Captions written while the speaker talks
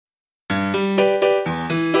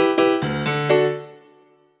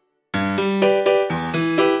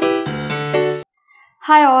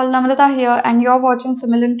Hi all, Namrata here and you're watching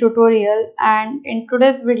Simulink tutorial, and in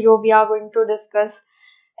today's video we are going to discuss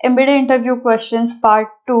MBD interview questions part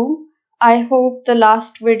 2. I hope the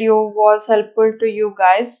last video was helpful to you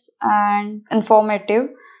guys and informative.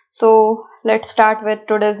 So let's start with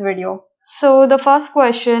today's video. So the first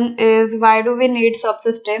question is, why do we need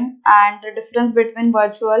subsystem and the difference between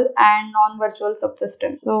virtual and non-virtual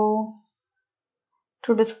subsystem? So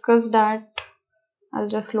to discuss that, I'll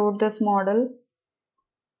just load this model.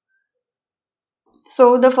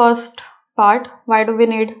 So the first part, why do we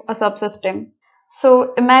need a subsystem?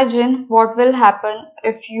 So imagine what will happen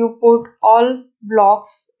if you put all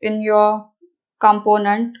blocks in your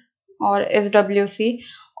component or SWC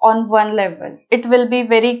on one level. It will be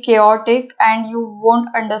very chaotic and you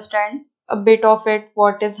won't understand a bit of it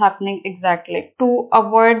what is happening exactly. To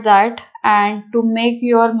avoid that and to make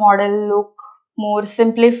your model look more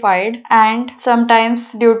simplified, and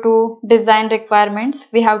sometimes due to design requirements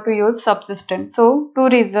we have to use subsystem. So two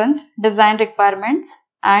reasons: design requirements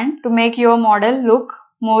and to make your model look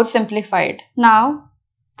more simplified. Now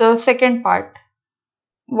the second part,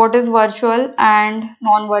 what is virtual and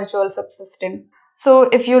non-virtual subsystem? So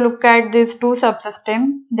if you look at these two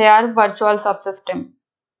subsystems, they are virtual subsystem.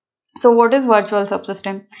 So what is virtual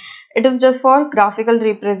subsystem? It is just for graphical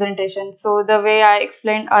representation. So the way I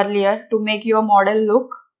explained earlier, to make your model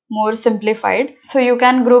look more simplified. So you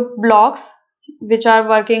can group blocks which are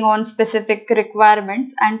working on specific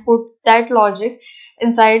requirements and put that logic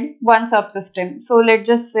inside one subsystem. So let's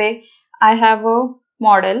just say I have a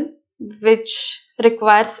model which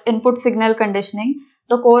requires input signal conditioning,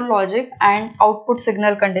 the core logic, and output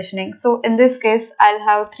signal conditioning. So in this case I'll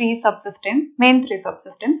have three subsystems, main three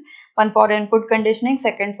subsystems, one for input conditioning,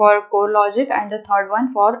 second for core logic, and the third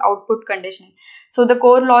one for output conditioning. So the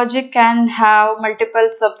core logic can have multiple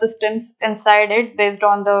subsystems inside it based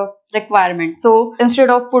on the requirement. So instead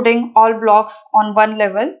of putting all blocks on one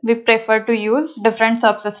level, we prefer to use different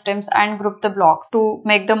subsystems and group the blocks to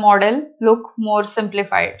make the model look more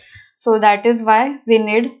simplified. So that is why we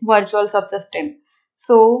need virtual subsystem.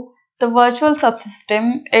 So the virtual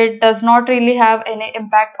subsystem, it does not really have any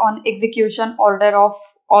impact on execution order of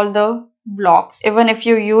all the blocks. Even if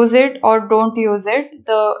you use it or don't use it,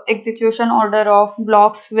 the execution order of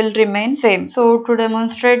blocks will remain same. So to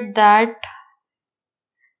demonstrate that,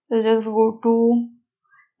 we'll just go to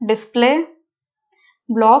display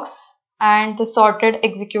blocks and the sorted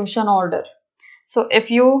execution order. So if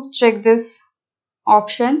you check this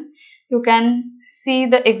option, you can see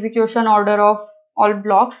the execution order of all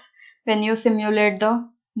blocks when you simulate the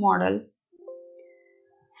model.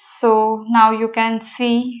 So now you can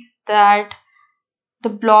see that the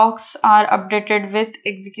blocks are updated with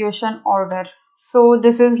execution order. So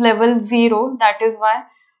this is level 0, that is why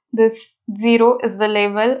this 0 is the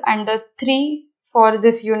level, and the 3 for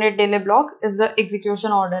this unit delay block is the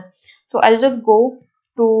execution order. So I'll just go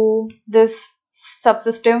to this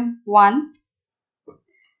subsystem 1.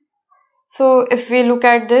 So if we look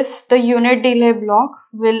at this, the unit delay block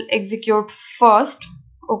will execute first.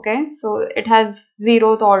 Okay, so it has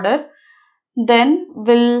 0th order. Then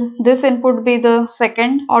will this input be the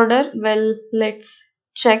second order? Well, let's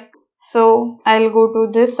check. So I'll go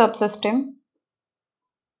to this subsystem,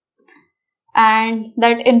 and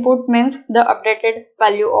that input means the updated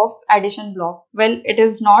value of addition block. Well, it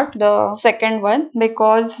is not the second one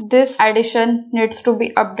because this addition needs to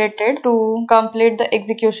be updated to complete the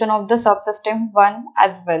execution of the subsystem 1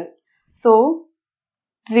 as well. So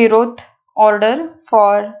 0th order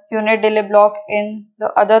for unit delay block in the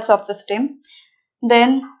other subsystem,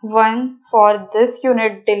 then 1 for this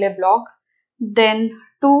unit delay block, then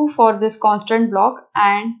 2 for this constant block,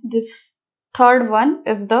 and this third one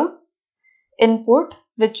is the input,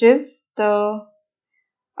 which is the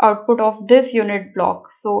output of this unit block.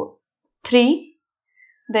 So 3,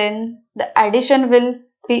 then the addition will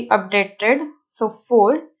be updated, so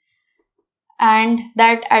 4, and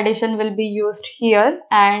that addition will be used here,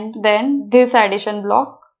 and then this addition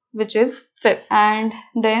block which is 5th, and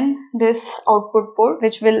then this output port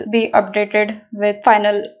which will be updated with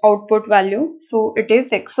final output value, so it is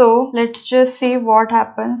 6. So let's just see what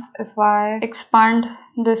happens if I expand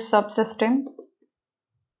this subsystem.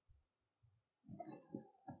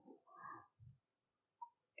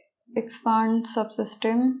 Expand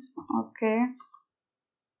subsystem. Okay,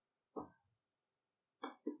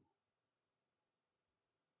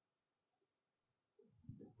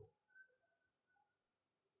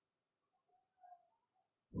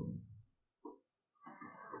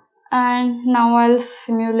 and now I'll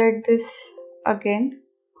simulate this again.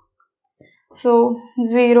 So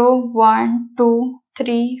 0, 1, 2,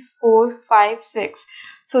 3, 4, 5, 6.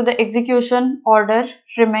 So the execution order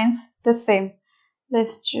remains the same.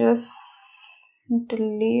 Let's just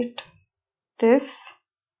delete this,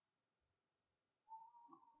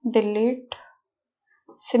 delete,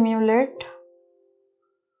 simulate,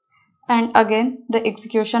 and again the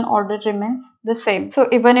execution order remains the same. So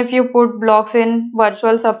even if you put blocks in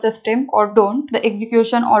virtual subsystem or don't, the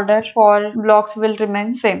execution order for blocks will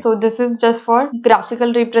remain same. So this is just for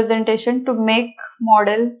graphical representation to make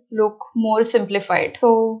model look more simplified.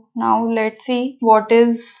 So now let's see what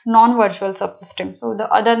is non-virtual subsystem. So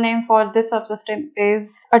the other name for this subsystem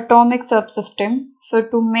is atomic subsystem. So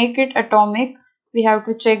to make it atomic, we have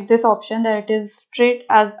to check this option that it is treat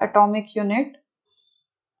as atomic unit.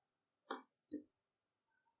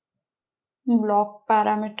 Block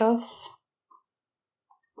parameters,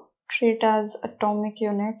 treat as atomic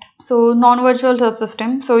unit. So non-virtual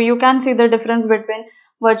subsystem. So you can see the difference between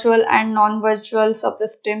virtual and non-virtual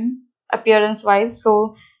subsystem appearance wise.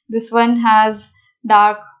 So this one has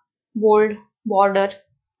dark bold border,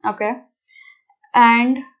 okay,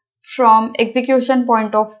 and from execution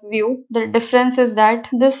point of view, the difference is that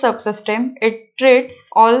this subsystem, it treats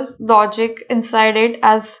all logic inside it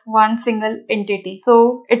as one single entity.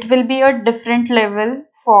 So it will be a different level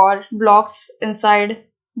for blocks inside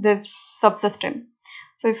this subsystem.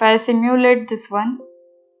 So if I simulate this one,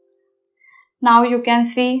 now you can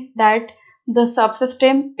see that the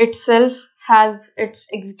subsystem itself has its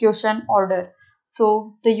execution order.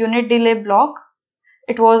 So the unit delay block,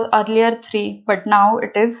 it was earlier 3, but now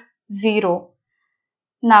it is 0.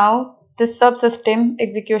 Now this subsystem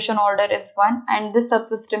execution order is 1 and this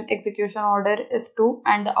subsystem execution order is 2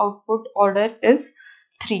 and the output order is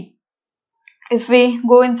 3. If we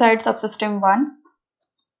go inside subsystem 1,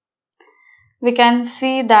 we can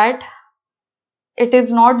see that it is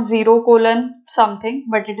not 0 colon something,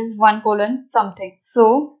 but it is 1 colon something.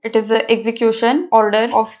 So it is the execution order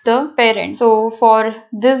of the parent. So for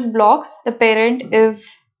these blocks, the parent is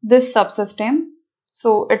this subsystem.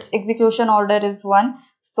 So its execution order is 1.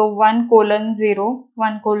 So 1 colon 0,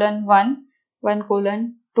 1 colon 1, 1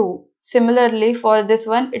 colon 2. Similarly for this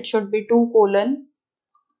one, it should be 2 colon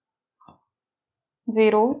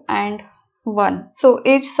 0 and 1. So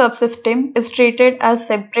each subsystem is treated as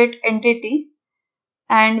separate entity.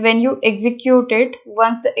 And when you execute it,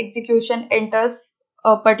 once the execution enters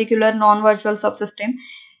a particular non-virtual subsystem,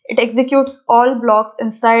 it executes all blocks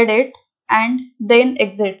inside it and then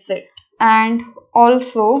exits it. And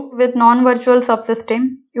also with non-virtual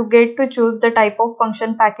subsystem, you get to choose the type of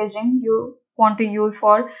function packaging you want to use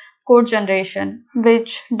for code generation,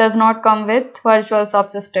 which does not come with virtual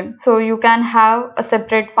subsystem. So you can have a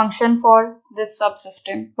separate function for this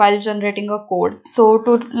subsystem while generating a code. So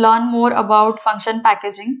to learn more about function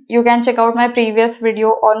packaging, you can check out my previous video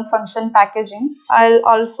on function packaging. I'll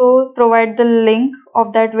also provide the link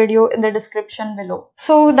of that video in the description below.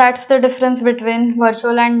 So that's the difference between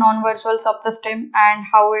virtual and non-virtual subsystem and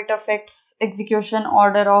how it affects execution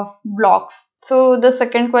order of blocks. So the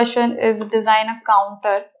second question is design a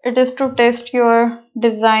counter. It is to test your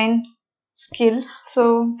design skills.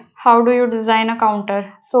 So how do you design a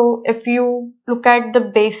counter? So if you look at the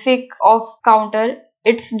basic of counter,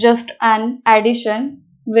 it's just an addition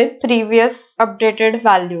with previous updated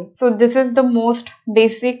value. So this is the most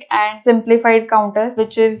basic and simplified counter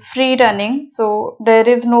which is free running. So there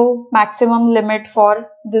is no maximum limit for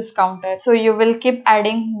this counter. So you will keep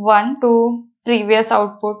adding 1 to previous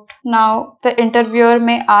output. Now the interviewer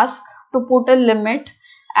may ask to put a limit,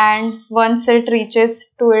 and once it reaches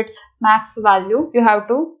to its max value, you have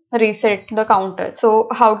to reset the counter. So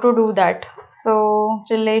how to do that? So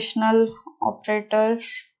relational operator,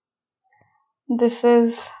 this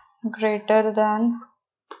is greater than.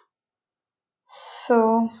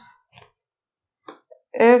 So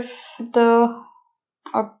if the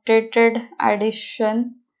updated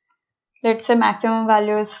addition, let's say maximum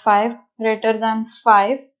value is 5, greater than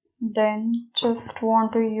 5, then just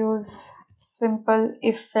want to use simple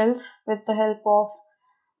if else with the help of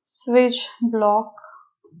switch block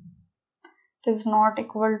is not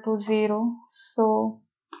equal to 0. So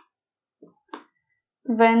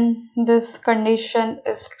when this condition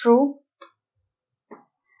is true,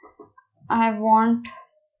 I want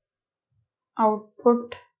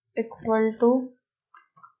output equal to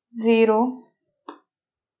 0,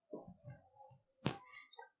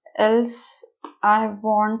 else I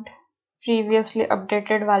want previously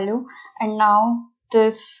updated value. And now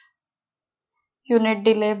this unit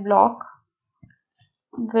delay block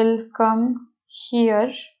will come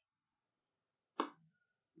here,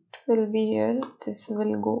 it will be here, this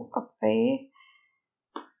will go away,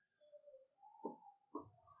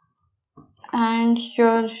 and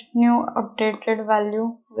your new updated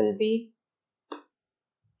value will be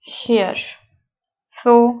here.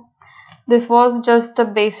 So this was just the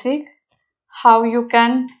basic. How you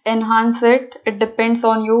can enhance it, it depends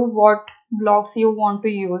on you what blocks you want to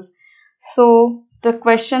use. So the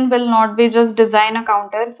question will not be just design a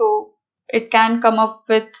counter, so it can come up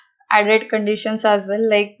with added conditions as well,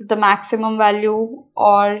 like the maximum value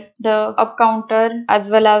or the up counter as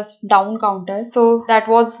well as down counter. So that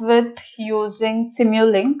was with using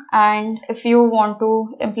Simulink, and if you want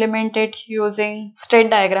to implement it using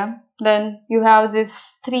state diagram, then you have these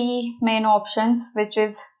three main options, which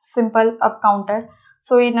is simple up counter.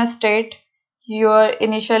 So in a state, your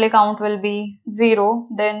initial count will be 0,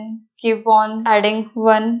 then keep on adding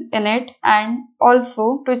 1 in it, and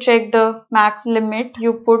also to check the max limit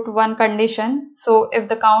you put one condition. So if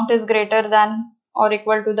the count is greater than or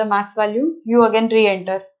equal to the max value, you again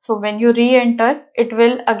re-enter. So when you re-enter, it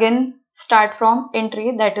will again start from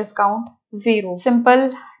entry, that is count 0.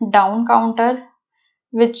 Simple down counter,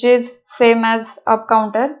 which is same as up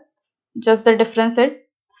counter, just the difference is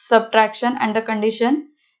subtraction, and the condition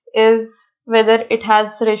is whether it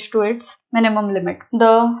has reached to its minimum limit.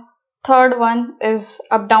 The third one is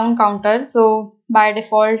up down counter. So by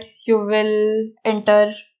default you will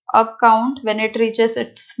enter up count. When it reaches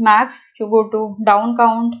its max, you go to down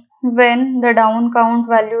count. When the down count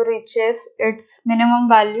value reaches its minimum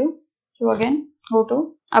value, you again go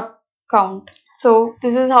to up count. So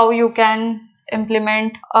this is how you can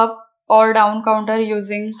implement up or down counter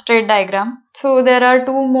using state diagram. So there are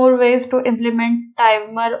two more ways to implement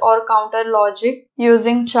timer or counter logic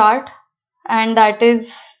using chart, and that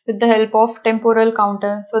is with the help of temporal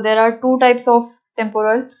counter. So there are two types of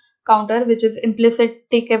temporal counter, which is implicit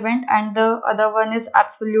tick event, and the other one is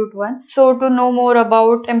absolute one. So to know more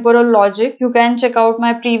about temporal logic, you can check out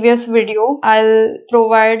my previous video. I'll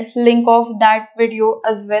provide link of that video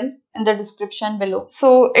as well in the description below.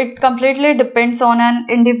 So it completely depends on an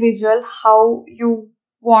individual how you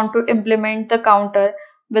want to implement the counter,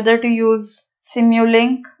 whether to use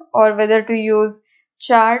Simulink or whether to use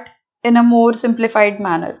chart in a more simplified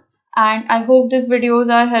manner. And I hope these videos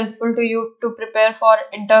are helpful to you to prepare for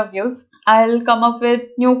interviews. I'll come up with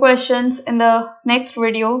new questions in the next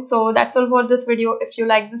video. So that's all for this video. If you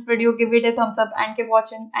like this video, give it a thumbs up and keep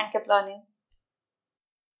watching and keep learning.